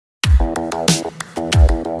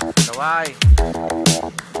Why?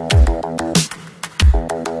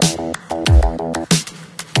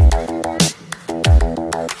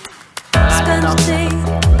 Spend a day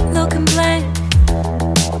looking blank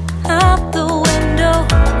out the window,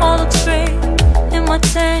 all looks great in my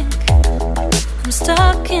tank. I'm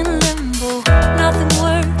stuck in limbo, nothing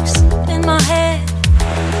works in my head.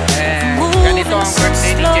 Ganito ang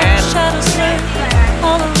birthday ni Jen. Shadows lurk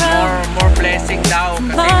all around. More blessing daw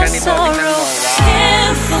kasi My ganito. sorrow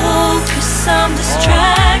can't focus, I'm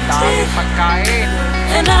distracted, Pagkain.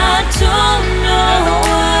 and I don't know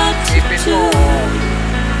what to do.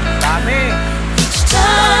 Dami. Each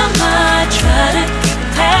time I try to get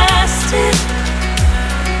past it,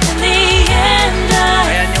 in the end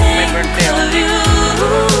I think of you.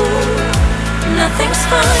 Nothing's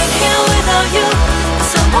fine here without you. The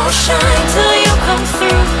sun won't shine till you come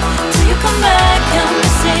through, till you come back. I'm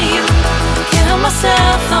missing you. Can't help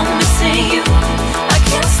myself, I'm missing you. I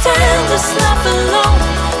can't stand this life alone.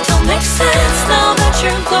 Don't make sense now that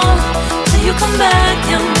you're gone. Till you come back,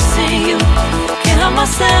 I'm missing you. Can't help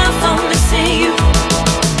myself, I'm missing you.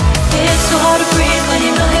 It's so hard to breathe when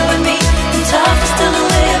you're not here with me, and tough is still to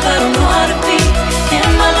live, I don't know how to be. In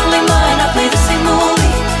my lonely mind I play the same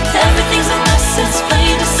movie. Everything's a mess, it's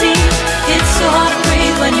plain to see. It's so hard to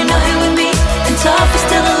breathe when you're not here with me, and tough is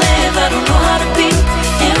still to live, I don't know how to be.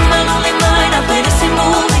 In my lonely mind I play the same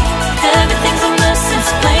movie. Everything's a mess,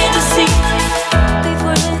 it's plain to see.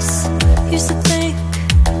 Before this, used to think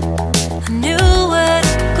I knew where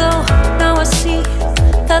to go. Now I see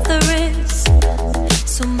that there is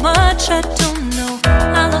so much I don't know.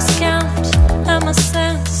 I lost count and my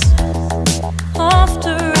sense of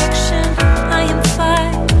direction. I am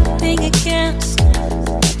fighting against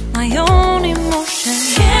my own emotion.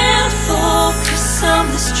 Can't focus, I'm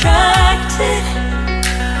distracted,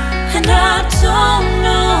 and I don't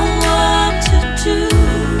know what to do.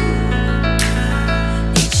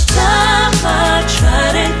 Each time I try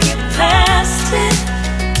to get past it,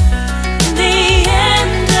 in the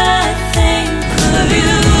end I think of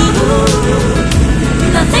you.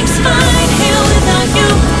 Nothing's fine here without you.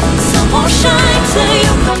 The sun won't shine till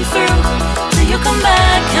you come through, till you come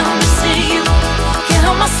back. I'm missing you. Can't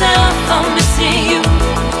help myself, I'm missing you.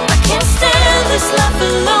 I can't stand this life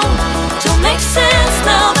alone. Don't make sense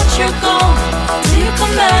now that you're gone. Till you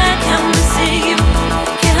come back, I'm missing you.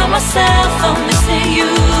 Can't help myself, I'm missing you.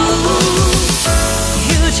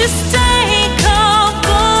 You just take up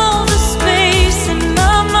all the space in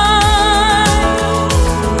my mind.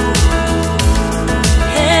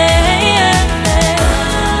 Hey,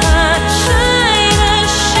 I try to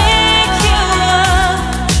shake you up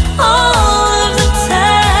all of the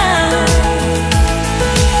time.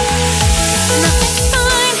 Nothing's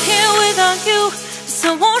fine here without you. The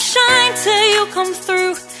sun won't shine till you come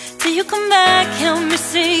through, till you come back. I'm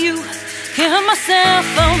missing you. Can't help myself,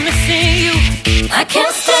 I'm missing you. I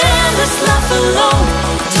can't stand this life alone.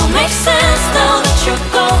 Don't make sense now that you're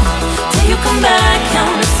gone. Till you come back,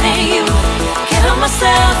 I'm missing you. Can't help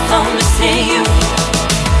myself, I'm missing you.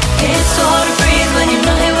 It's so hard to breathe when you're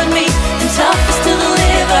not here with me, and tough is still to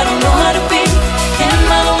live, I don't know how to be. In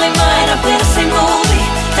my lonely mind I play the same movie.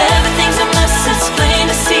 Everything's a mess, it's plain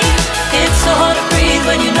to see. It's so hard to breathe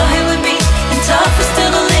when you're not here with me, and tough is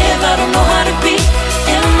still to live, I don't know how to be.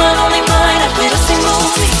 In my lonely mind I play the same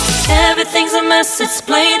movie. Everything's a mess, it's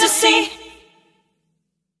plain to see.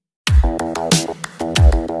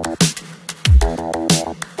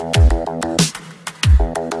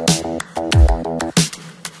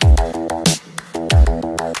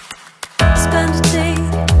 Spend a day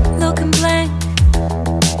looking blank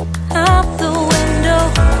out the window,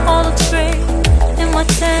 all looks great in my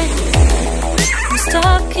tank. I'm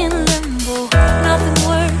stuck in limbo, nothing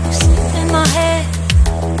works in my head.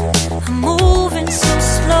 I'm moving so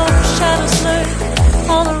slow, shadows lurk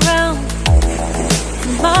all around,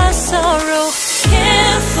 and my sorrow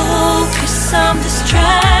can't focus, I'm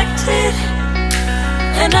distracted,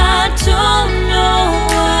 and I don't know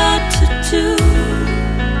what to do.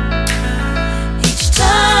 Each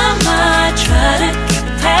time I try to get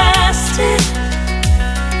past it,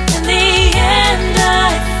 in the end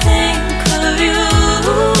I think of you.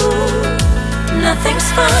 Nothing's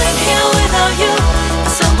fine here without you.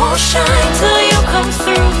 The sun won't shine till you come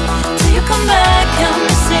through, till you come back. I'm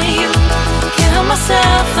missing you. Can't help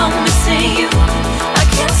myself, I'm missing you. I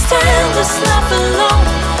can't stand this life alone.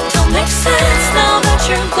 Don't make sense now that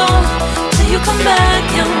you're gone. Till you come back,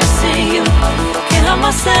 I'm missing you. Can't help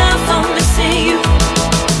myself, I'm missing you.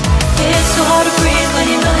 It's so hard to breathe when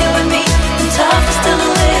you're not here with me, and tough is still to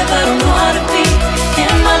live, I don't know how to be.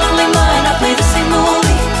 In my lonely mind I play the same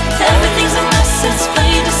movie. Everything's a mess, it's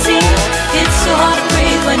plain to see. It's so hard to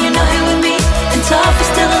breathe when you're not here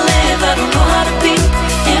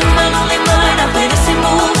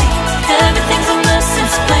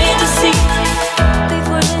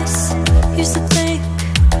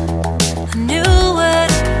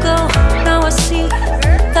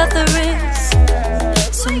there is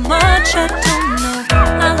so much I don't know.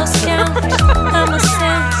 I lost count, I'm a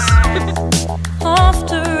sense of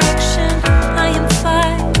direction. I am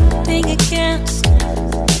fighting against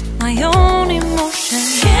my own emotion.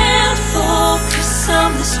 Can't focus,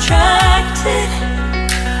 I'm distracted,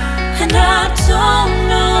 and I don't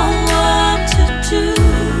know what to do.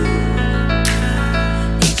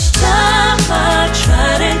 Each time I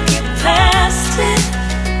try to get past it,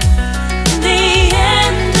 in the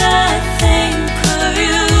end I think of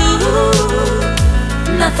you.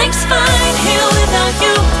 Nothing's fine here without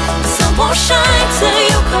you. The sun won't shine till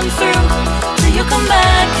you come through, till you come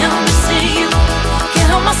back. I'm missing you. Can't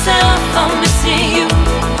help myself, I'm missing you.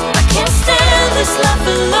 I can't stand this life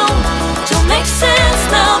alone. Don't make sense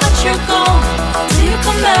now that you're gone. Till you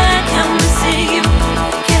come back, I'm missing you.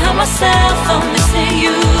 Can't help myself, I'm missing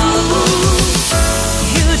you.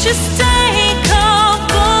 You just take up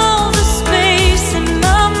all the space in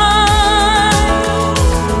my mind.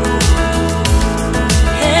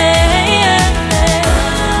 Hey,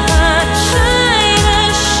 I try to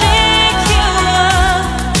shake you up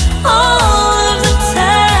all of the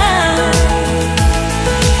time.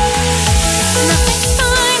 Nothing's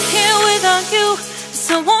fine here without you. The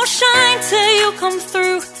sun won't shine till you come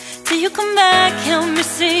through, till you come back. I'm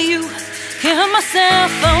missing you. Can't help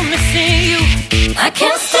myself, I'm missing you. I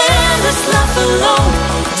can't stand this life alone.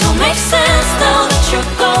 Don't make sense now that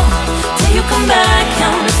you're gone. Till you come back,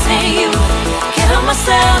 I'm missing you. Can't help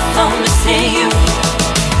myself, I'm missing you.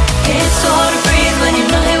 It's so hard to breathe when you're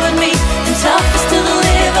not here with me, and tough is still to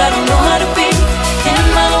live, I don't know how to be. In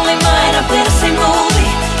my lonely mind, I play the same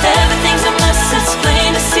movie. Everything's a mess, it's plain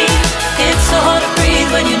to see. It's so hard to breathe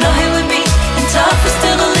when you're not here with me, and tough is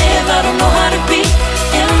still to live, I don't know how to be.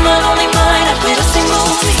 In my lonely mind, I play the same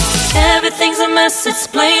movie. Everything's a mess, it's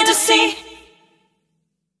plain to see.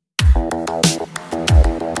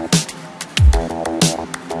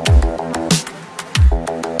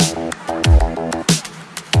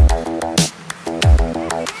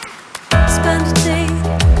 Spend a day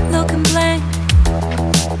looking blank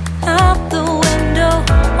out the window,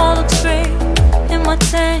 all looks great in my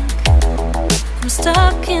tank. I'm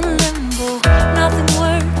stuck in limbo, nothing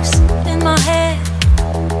works in my head.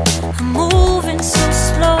 I'm moving so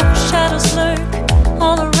slow, shadows lurk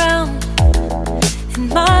all around in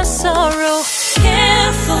my sorrow.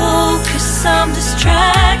 Can't focus, I'm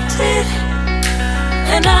distracted,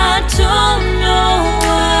 and I don't know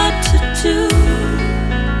what to do.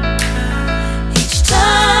 Each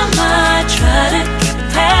time I try to get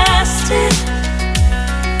past it,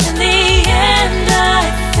 in the end I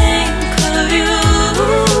think of you.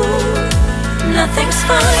 Nothing's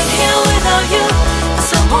fine here without you. The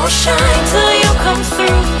sun won't shine till you come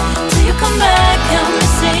through, till you come back. I'm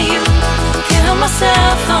missing you. Can't help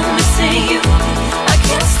myself, I'm missing you. I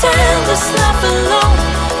can't stand this life alone.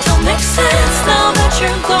 Don't make sense now that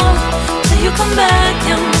you're gone. Till you come back,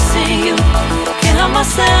 I'm missing you. Can't help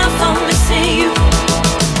myself, I'm missing you.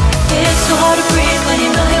 It's so hard to breathe when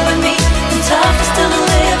you're not here with me, and tough is still to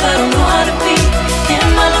live, I don't know how to be. In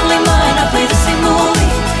my lonely mind, I play the same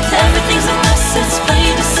movie. Everything's a mess, it's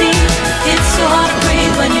plain to see. It's so hard to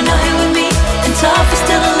breathe when you're not here with me, and tough is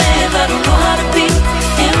still to live, I don't know how to be.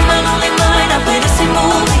 In my lonely mind, I play the same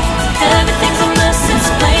movie. Everything's a mess, it's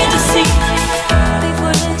plain to see.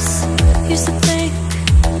 Before this, used to think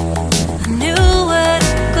I knew where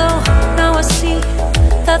to go. Now I see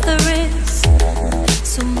that there is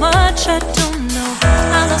so much I don't know.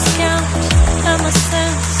 I lost count, I'm a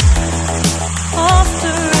sense of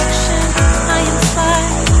direction. I am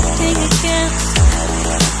fighting against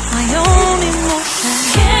my own emotion.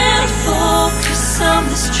 Can't focus, I'm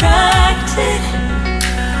distracted,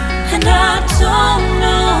 and I don't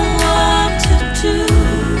know what to do.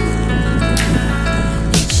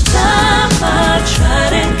 Each time I try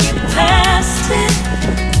to get past it,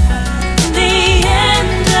 in the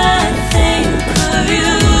end I think of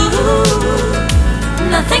you.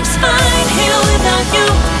 Nothing's fine here without you.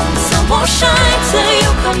 The sun won't shine till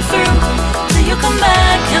you come through, till you come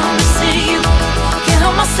back. I'm missing you. Can't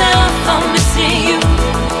help myself, I'm missing you.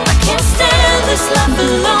 I can't stand this life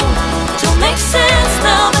alone. Don't make sense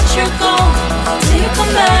now that you're gone. Till you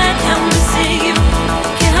come back, I'm missing you.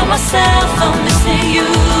 Can't help myself, I'm missing you.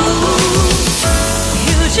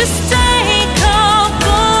 You just take up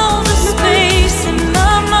all the space in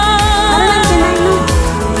my mind.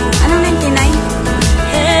 Anong 99?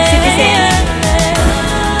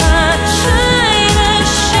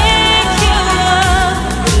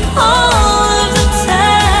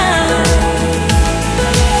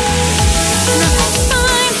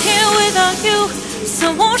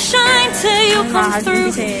 Sun won't shine shine till you come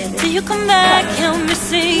through, till you come back. I'm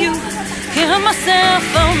missing you. Can't help myself,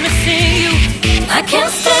 I'm missing you. I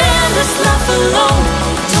can't stand this life alone.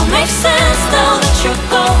 Don't make sense now that you're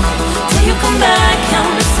gone. Till you come back, I'm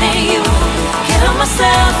missing you. Can't help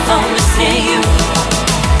myself, I'm missing you.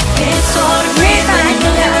 It's so hard to breathe when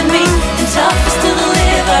you're here with me, and tough is still to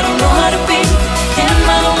live. I don't know how to be. In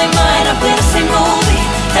my lonely mind, I play the same movie.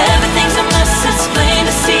 Everything's a mess, it's plain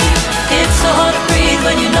to see. It's so hard to breathe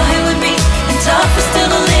when you're not here with me, and tough is still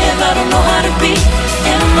to live. I don't know how to be.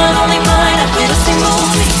 In my lonely mind, I play the same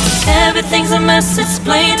movie. Everything's a mess, it's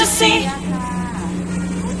plain to see.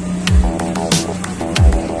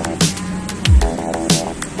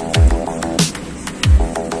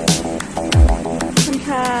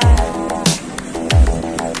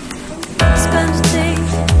 Spend a day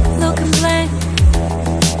looking blank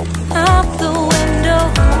out the window,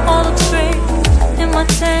 all looks great in my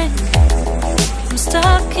tank. I'm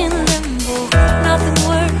stuck in limbo, nothing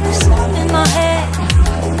works in my head.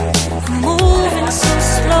 I'm moving so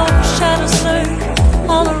slow, shadows lurk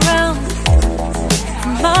all around.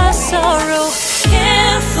 My sorrow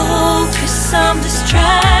can't focus, I'm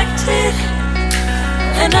distracted,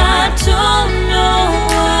 and I don't know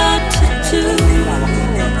what to do.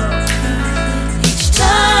 Each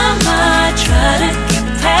time I try to get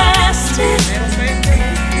past it,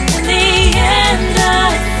 in the end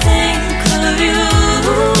I think of you.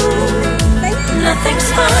 Nothing's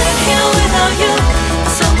fine here without you.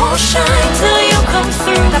 The sun won't shine till you come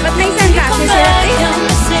through. Dapat na isang Till you come kasi back, sila. I'm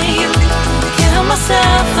missing you. Can't help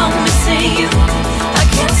myself, I'm missing you. I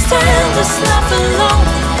can't stand this life alone.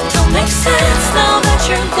 Don't make sense now that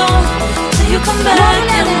you're gone. Till you come back,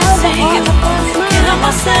 I'm missing you. Can't help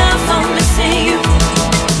myself, I'm missing you.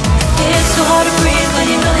 It's so hard to breathe when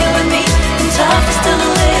you're not here with me, and tough is still to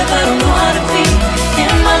live. I don't know how to be.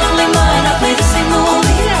 In my lonely mind, I play the same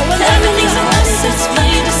movie. Everything's a mess, it's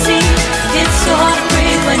plain to see. It's so hard to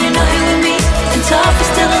breathe when you're not here with me, and tough is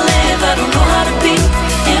still to live. I don't know how to be.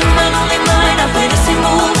 In my lonely mind, I play the same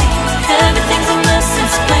movie. Everything's a mess,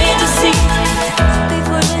 it's plain to see.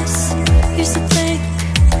 Before this, used to think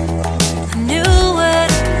I knew where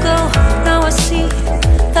to go. Now I see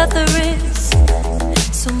that there is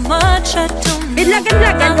so much I don't know.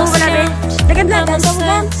 Lagan-lagan mo wala rin. Lagan-lagan mo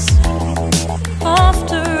wala. Off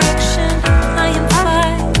direction, I am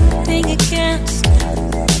fighting against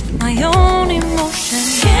my own emotion.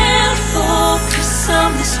 Can't focus,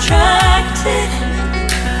 I'm distracted,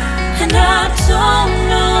 and I don't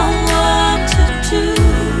know what to do.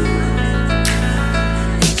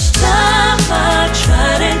 Each time I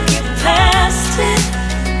try to get past it,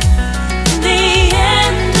 in the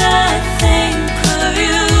end I think of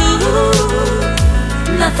you.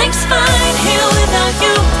 Nothing's fine here without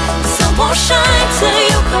you. The sun won't shine till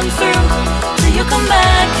you come through. Till you come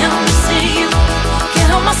back, I'm missing you. Can't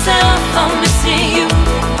help myself, I'm missing you.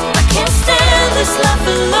 I can't stand this life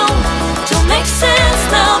alone. Don't make sense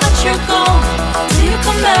now that you're gone. Till you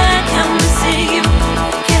come back, I'm missing you.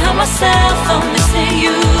 Can't help myself, I'm missing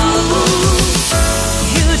you.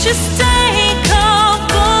 You just take up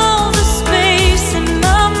all the space in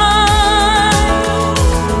my mind.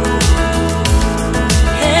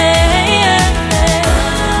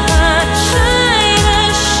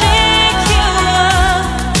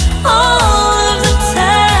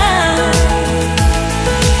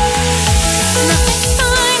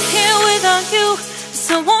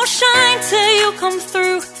 Come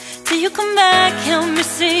through, till you come back, I'm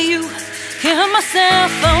missing you. Can't help myself,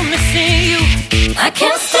 I'm missing you. I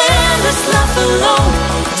can't stand this life alone.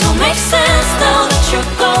 Don't make sense now that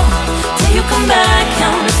you're gone. Till you come back,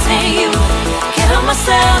 I'm missing you. Can't help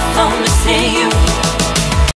myself, I'm missing you.